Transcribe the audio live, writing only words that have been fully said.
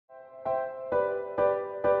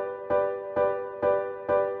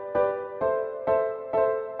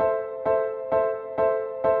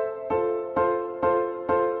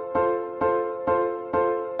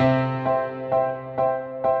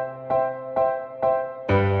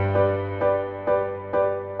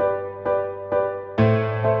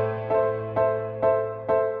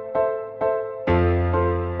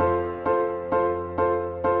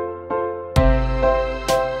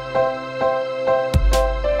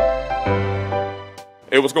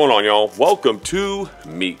Hey, what's going on, y'all? Welcome to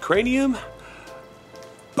Meat Cranium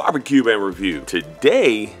Barbecue and Review.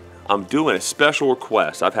 Today, I'm doing a special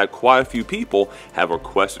request. I've had quite a few people have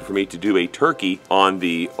requested for me to do a turkey on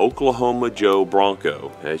the Okj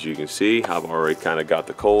Bronco. As you can see, I've already kind of got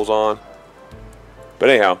the coals on. But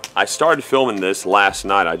anyhow, I started filming this last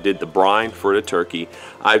night. I did the brine for the turkey.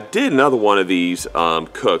 I did another one of these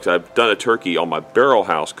cooks. I've done a turkey on my barrel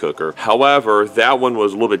house cooker. However, that one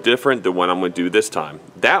was a little bit different than what I'm going to do this time.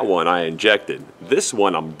 That one I injected. This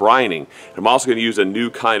one I'm brining. I'm also going to use a new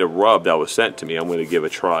kind of rub that was sent to me. I'm going to give a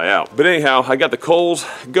try out. But anyhow, I got the coals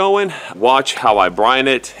going. Watch how I brine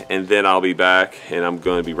it, and then I'll be back and I'm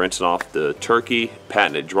going to be rinsing off the turkey,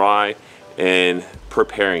 patting it dry, and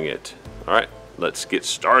preparing it. All right. Let's get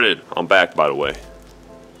started. I'm back, by the way.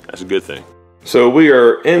 That's a good thing. So we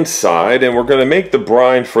are inside and we're going to make the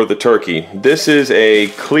brine for the turkey. This is a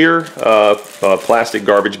clear plastic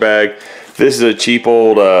garbage bag. This is a cheap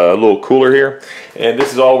old little cooler here. And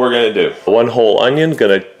this is all we're going to do. One whole onion,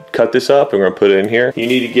 going to cut this up and we're going to put it in here. You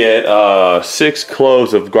need to get 6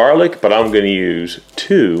 cloves of garlic, but I'm going to use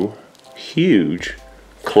 2 huge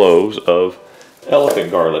cloves of elephant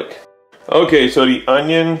garlic. Okay, so the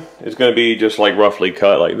onion is going to be just like roughly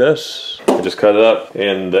cut like this. I just cut it up.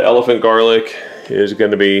 And the elephant garlic is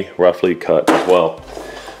going to be roughly cut as well.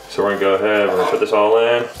 So we're going to go ahead, we're going to put this all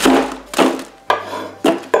in.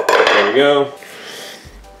 There we go.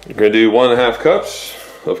 We're going to do 1.5 cups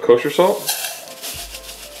of kosher salt.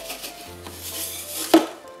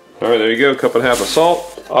 Alright, there you go, 1.5 cups of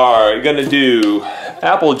salt. Alright, you're going to do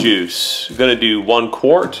apple juice. You're going to do 1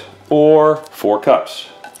 quart or 4 cups.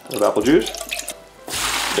 Of apple juice.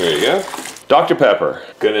 There you go. Dr. Pepper.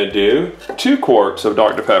 Gonna do 2 quarts of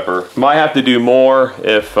Dr. Pepper. Might have to do more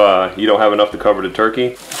if you don't have enough to cover the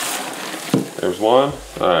turkey. There's 1.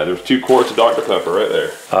 Alright, there's 2 quarts of Dr. Pepper right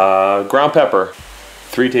there. Ground pepper.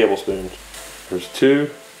 3 tablespoons. There's 2.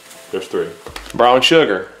 There's 3. Brown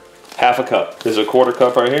sugar. 1/2 cup. This is a 1/4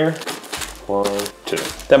 cup right here. 1, 2.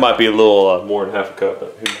 That might be a little more than 1/2 cup,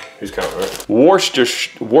 but who's counting, right?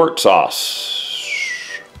 Worcestershire wort sauce.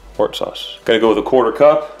 Wort sauce. Gonna go with a 1/4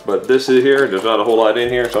 cup, but this is here, there's not a whole lot in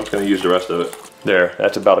here, so I'm just gonna use the rest of it. There,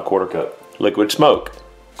 that's about a 1/4 cup. Liquid smoke,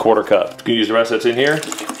 1/4 cup. You can use the rest that's in here.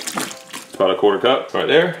 It's about a 1/4 cup right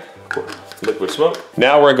there. Liquid smoke.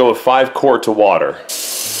 Now we're gonna go with 5 quarts of water.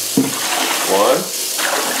 1,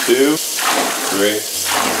 2, 3,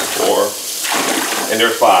 4, and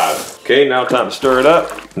there's 5. Okay, now time to stir it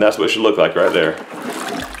up, and that's what it should look like right there.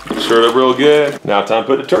 Stir it up real good. Now time to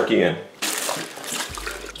put the turkey in.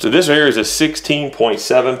 So this right here is a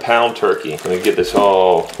 16.7 pound turkey. I'm gonna get this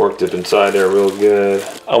all worked up inside there real good.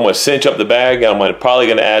 I'm gonna cinch up the bag. I'm probably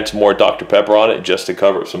gonna add some more Dr. Pepper on it just to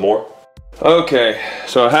cover it some more. Okay,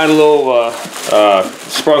 so I had a little,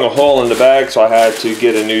 sprung a hole in the bag, so I had to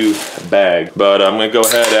get a new bag. But I'm gonna go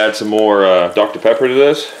ahead and add some more Dr. Pepper to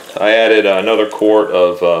this. I added another quart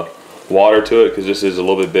of water to it because this is a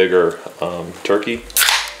little bit bigger turkey.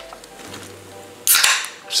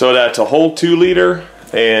 So that's a whole 2 liter.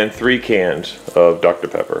 And 3 cans of Dr.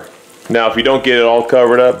 Pepper. Now, if you don't get it all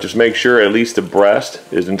covered up, just make sure at least the breast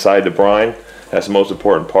is inside the brine. That's the most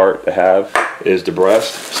important part to have, is the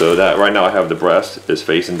breast. So that right now I have the breast is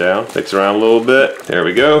facing down. Mix around a little bit. There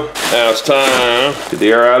we go. Now it's time to get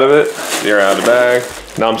the air out of it. Get the air out of the bag.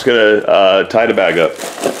 Now I'm just gonna tie the bag up.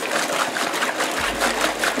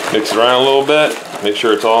 Mix it around a little bit. Make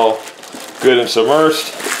sure it's all good and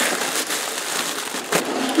submersed.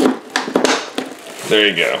 There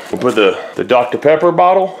you go. We'll put the Dr. Pepper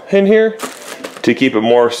bottle in here to keep it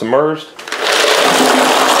more submerged.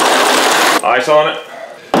 Ice on it.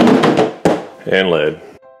 And lid.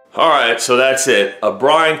 Alright, so that's it. A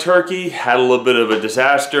brine turkey. Had a little bit of a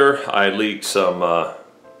disaster. I leaked some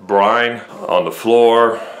brine on the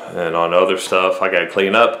floor and on other stuff. I gotta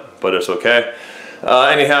clean up, but it's okay.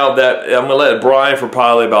 Anyhow, I'm gonna let it brine for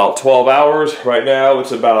probably about 12 hours. Right now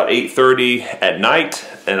it's about 8:30 at night,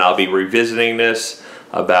 and I'll be revisiting this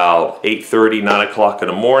about 8:30, 9 o'clock in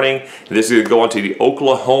the morning. And this is gonna go into the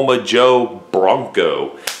Okj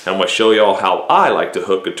Bronco. And I'm gonna show y'all how I like to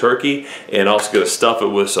hook a turkey, and also gonna stuff it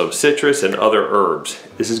with some citrus and other herbs.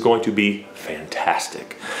 This is going to be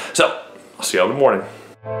fantastic. So, I'll see y'all in the morning.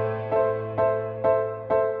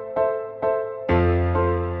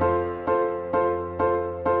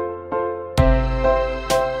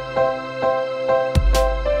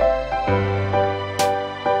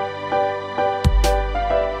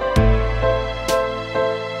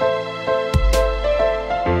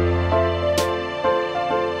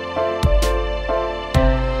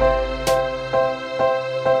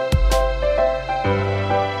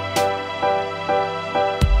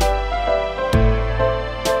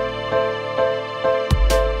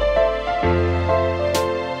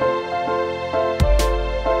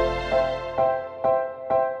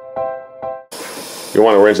 You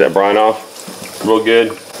want to rinse that brine off real good.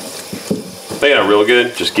 Maybe not real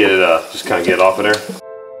good, just get it, just kind of get it off of there.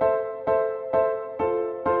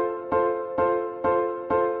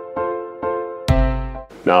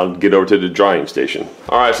 Now I'll get over to the drying station.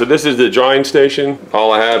 All right, so this is the drying station.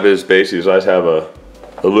 All I have is basically, I just have a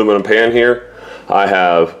aluminum pan here. I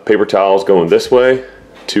have paper towels going this way,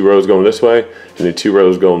 2 rows going this way, and then 2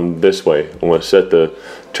 rows going this way. I'm gonna set the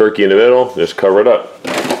turkey in the middle, just cover it up.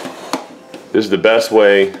 This is the best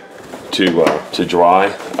way to dry,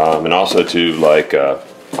 and also to like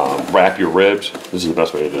wrap your ribs. This is the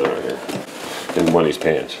best way to do it right here in one of these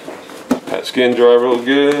pans. Pat skin dry real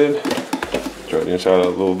good. Dry the inside out a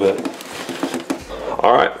little bit.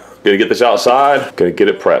 All right, gonna get this outside, gonna get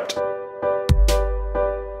it prepped.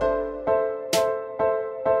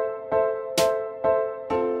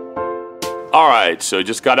 All right, so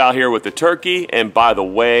just got out here with the turkey, and by the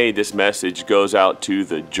way, this message goes out to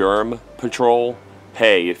the germ patrol.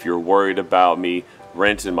 Hey, if you're worried about me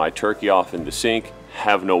rinsing my turkey off in the sink,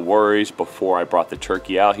 have no worries. Before I brought the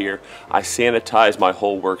turkey out here, I sanitized my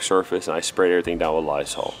whole work surface and I sprayed everything down with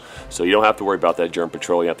Lysol. So you don't have to worry about that germ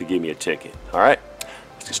patrol. You have to give me a ticket. All right,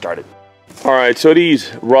 let's get started. All right, so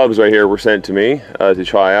these rubs right here were sent to me to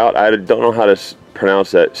try out. I don't know how to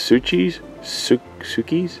pronounce that. Suchis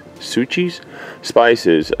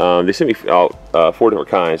spices. They sent me out 4 different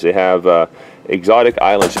kinds. They have Exotic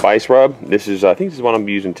Island Spice Rub. This is, I think this is what I'm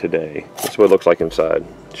using today. That's what it looks like inside.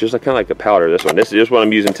 It's just like, kind of like a powder, this one. This is just what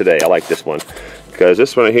I'm using today. I like this one. Because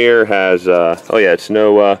this one here has, oh yeah, it's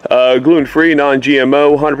no gluten-free,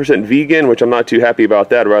 non-GMO, 100% vegan, which I'm not too happy about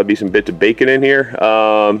that. I'd rather be some bits of bacon in here.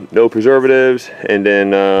 No preservatives. And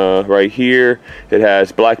then right here, it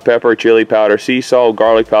has black pepper, chili powder, sea salt,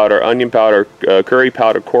 garlic powder, onion powder, curry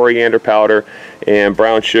powder, coriander powder, and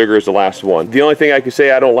brown sugar is the last one. The only thing I can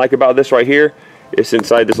say I don't like about this right here, it's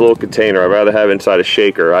inside this little container. I'd rather have it inside a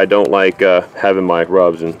shaker. I don't like having my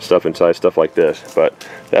rubs and stuff inside stuff like this, but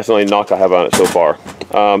that's the only knock I have on it so far.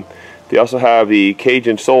 They also have the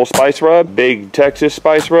Cajun Soul Spice Rub, Big Texas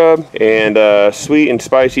Spice Rub, and Sweet and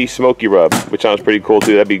Spicy Smoky Rub, which sounds pretty cool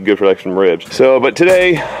too. That'd be good for like some ribs. So, but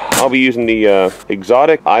today I'll be using the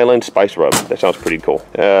Exotic Island Spice Rub. That sounds pretty cool.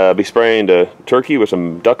 I'll be spraying the turkey with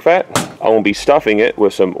some duck fat. I'm gonna be stuffing it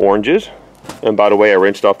with some oranges. And by the way, I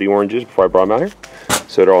rinsed off the oranges before I brought them out here,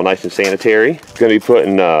 so they're all nice and sanitary. Gonna be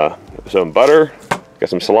putting some butter, got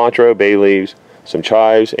some cilantro, bay leaves, some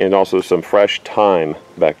chives, and also some fresh thyme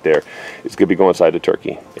back there. It's gonna be going inside the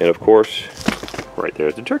turkey, and of course, right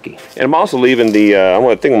there's the turkey. And I'm also leaving the, I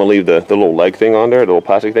think I'm gonna leave the little leg thing on there, the little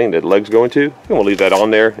plastic thing that the legs go into. I'm gonna leave that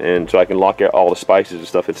on there, and so I can lock out all the spices and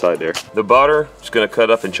stuff inside there. The butter, just gonna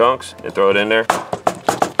cut up in chunks and throw it in there.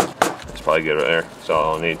 Probably good right there. That's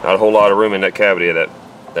all I'll need. Not a whole lot of room in that cavity of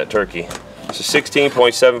that turkey. It's a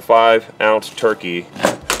 16.75 ounce turkey.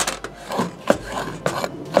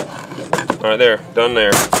 All right, there, done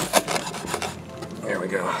there. There we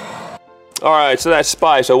go. All right, so that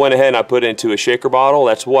spice, I went ahead and I put it into a shaker bottle.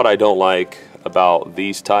 That's what I don't like about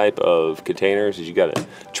these type of containers, is you gotta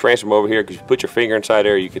transfer them over here, because you put your finger inside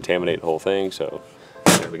there, you contaminate the whole thing. So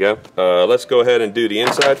there we go. Let's go ahead and do the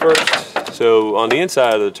inside first. So on the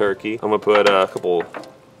inside of the turkey, I'm gonna put a couple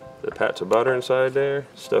the pats of butter inside there.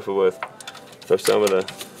 Stuff it with, throw some of the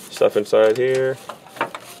stuff inside here.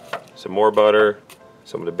 Some more butter,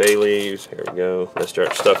 some of the bay leaves. Here we go. Let's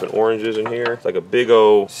start stuffing oranges in here. It's like a big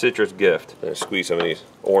old citrus gift. I'm gonna squeeze some of these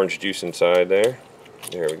orange juice inside there.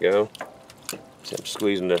 There we go. So I'm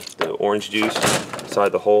squeezing the orange juice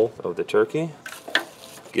inside the hole of the turkey.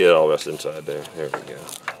 Get it all rest inside there. There we go.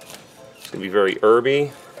 It's gonna be very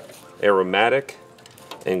herby, aromatic,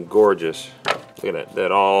 and gorgeous. Look at that.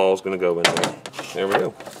 That all is gonna go in there. There we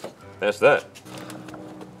go. That's that.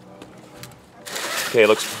 Okay,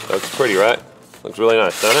 looks pretty, right? Looks really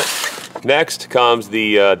nice, doesn't it? Next comes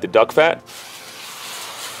the duck fat.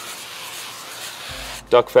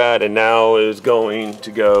 Duck fat, and now is going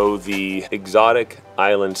to go the Exotic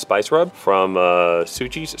Island Spice Rub from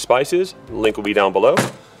Suchi's Spices. Link will be down below.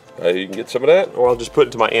 You can get some of that, or I'll just put it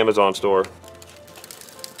into my Amazon store.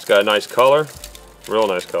 It's got a nice color, real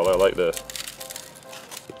nice color. I like this.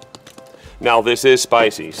 Now this is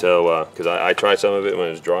spicy, so because I tried some of it when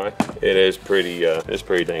it was dry, it is pretty. It's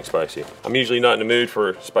pretty dang spicy. I'm usually not in the mood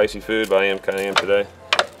for spicy food, but I kind of am today.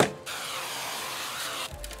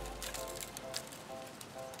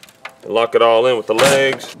 Lock it all in with the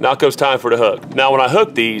legs. Now it comes time for the hook. Now when I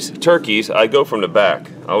hook these turkeys, I go from the back.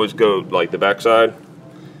 I always go like the back side.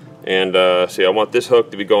 And see, I want this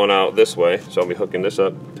hook to be going out this way, so I'll be hooking this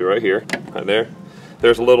up through right here, right there.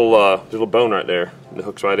 There's a little bone right there the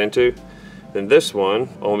hook's right into. Then this one,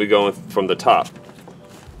 I'm gonna be going from the top,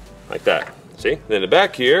 like that. See, then the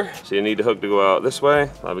back here, so you need the hook to go out this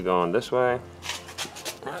way. I'll be going this way.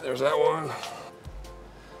 All right, there's that one.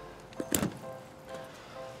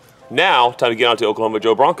 Now, time to get on to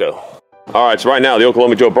Okj Bronco. All right, so right now the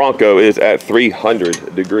Okj Bronco is at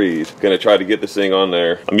 300 degrees. Gonna try to get this thing on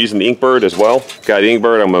there. I'm using the Inkbird as well. Got the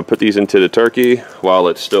Inkbird, I'm gonna put these into the turkey while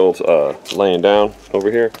it's still laying down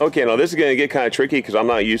over here. Okay, now this is gonna get kind of tricky because I'm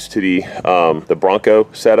not used to the Bronco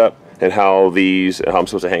setup and how I'm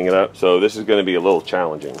supposed to hang it up. So this is gonna be a little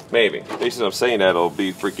challenging, maybe. At least I'm saying that it'll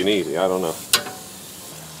be freaking easy, I don't know.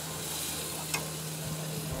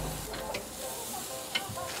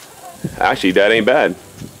 Actually, that ain't bad.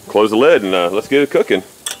 Close the lid and let's get it cooking.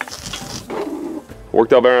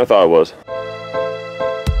 Worked out better than I thought it was.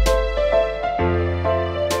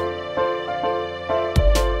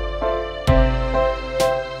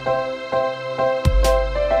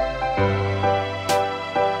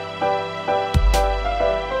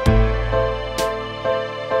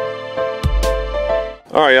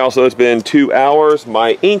 All right, y'all, so it's been 2 hours.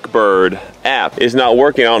 My Inkbird app is not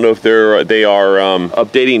working. I don't know if they are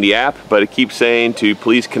updating the app, but it keeps saying to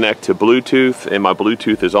please connect to Bluetooth, and my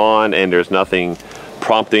Bluetooth is on, and there's nothing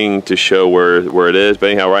prompting to show where it is.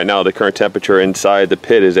 But anyhow, right now the current temperature inside the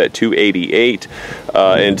pit is at 288.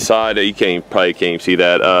 Inside, you probably can't even see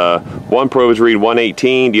that. One probe is reading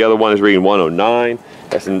 118, the other one is reading 109.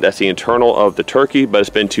 That's the internal of the turkey, but it's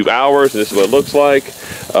been 2 hours, and this is what it looks like.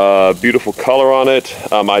 Beautiful color on it.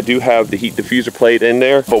 I do have the heat diffuser plate in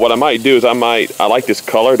there, but what I might do is I like this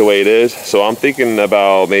color the way it is, so I'm thinking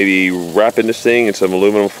about maybe wrapping this thing in some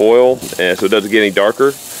aluminum foil, and so it doesn't get any darker,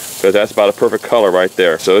 because that's about a perfect color right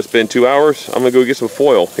there. So it's been 2 hours. I'm gonna go get some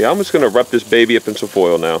foil. Yeah, I'm just gonna wrap this baby up in some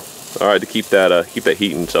foil now. All right, to keep that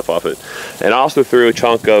heat and stuff off it. And I also threw a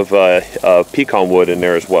chunk of pecan wood in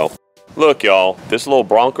there as well. Look, y'all, this little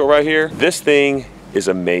Bronco right here, this thing is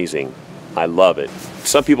amazing. I love it.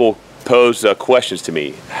 Some people pose questions to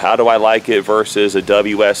me. How do I like it versus a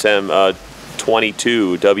WSM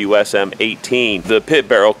 22, WSM 18, the pit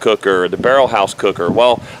barrel cooker, the barrel house cooker?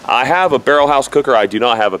 Well, I have a barrel house cooker. I do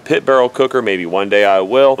not have a pit barrel cooker. Maybe one day I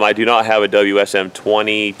will. I do not have a WSM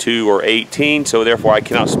 22 or 18, so therefore I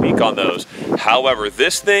cannot speak on those. However,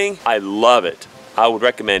 this thing, I love it. I would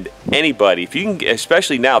recommend anybody, if you can,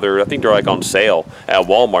 especially now, I think they're like on sale at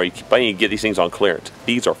Walmart. You can get these things on clearance.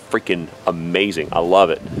 These are freaking amazing. I love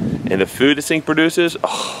it. And the food this thing produces,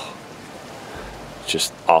 oh, it's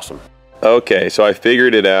just awesome. Okay, so I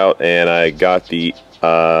figured it out and I got the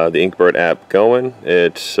Inkbird app going.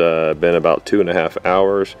 It's been about 2.5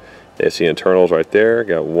 hours. It's the internals right there.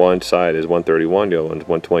 Got one side is 131, the other one's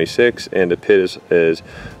 126, and the pit is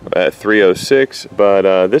at 306.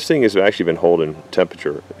 But this thing has actually been holding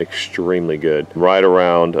temperature extremely good. Right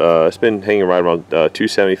around, it's been hanging right around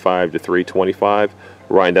 275 to 325,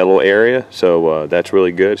 right in that little area. So that's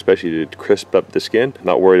really good, especially to crisp up the skin.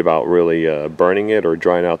 Not worried about really burning it or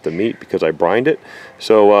drying out the meat because I brined it.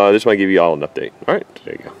 So this might give you all an update. All right,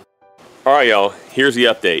 there you go. All right, y'all, here's the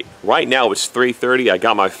update. Right now it's 3:30. I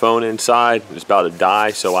got my phone inside. It's about to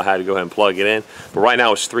die, so I had to go ahead and plug it in. But right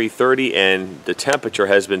now it's 3:30, and the temperature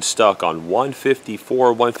has been stuck on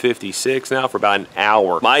 154, 156 now for about an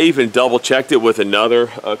hour. I even double checked it with another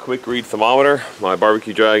quick read thermometer, my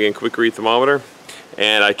Barbecue Dragon quick read thermometer.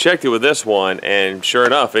 And I checked it with this one, and sure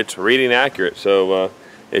enough, it's reading accurate. So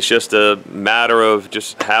it's just a matter of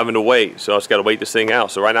just having to wait. So I just got to wait this thing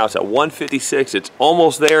out. So right now it's at 156. It's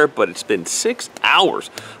almost there, but it's been 6 hours.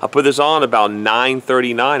 I put this on about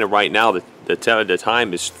 9:39, and right now the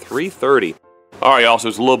time is 3:30. All right, y'all, so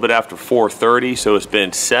it's a little bit after 4:30, so it's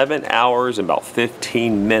been 7 hours and about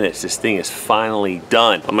 15 minutes. This thing is finally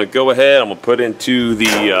done. I'm gonna go ahead, I'm gonna put it into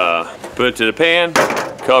the pan,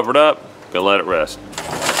 cover it up, gonna let it rest.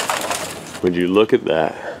 Would you look at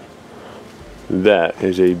that? That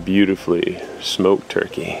is a beautifully smoked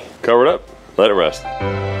turkey. Cover it up, let it rest.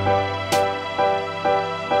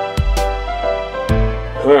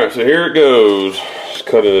 All right, so here it goes. Just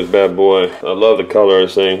cutting this bad boy. I love the color of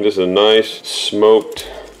this thing. This is a nice smoked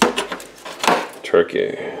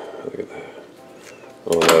turkey. Look at that.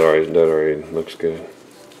 Oh, that already looks good.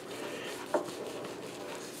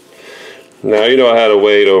 Now, you know I had to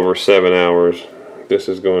wait over 7 hours. This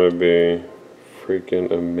is going to be freaking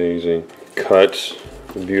amazing. Cuts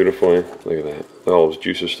beautifully. Look at that. All those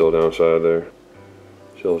juices still downside there.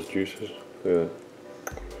 See all those juices? Look at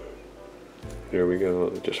that. There we go.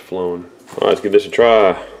 It's just flowing. All right, let's give this a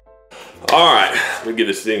try. All right, let me give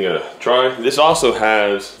this thing a try. This also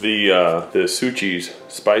has the Suchi's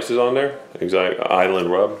spices on there. Exact island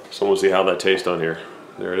rub. So we'll see how that tastes on here.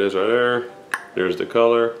 There it is right there. There's the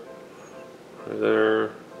color. Right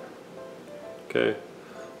there. Okay.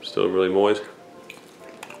 Still really moist.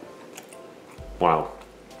 Wow.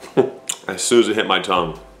 As soon as it hit my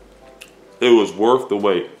tongue, it was worth the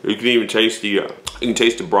wait. You can even taste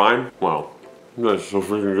the brine. Wow, that's so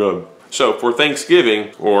freaking good. So for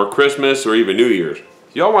Thanksgiving or Christmas or even New Year's,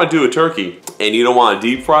 if y'all want to do a turkey and you don't want to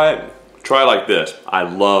deep fry it, try like this. I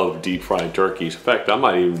love deep fried turkeys. In fact, I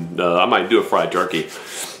might do a fried turkey.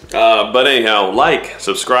 But anyhow, like,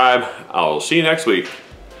 subscribe. I'll see you next week.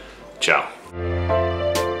 Ciao.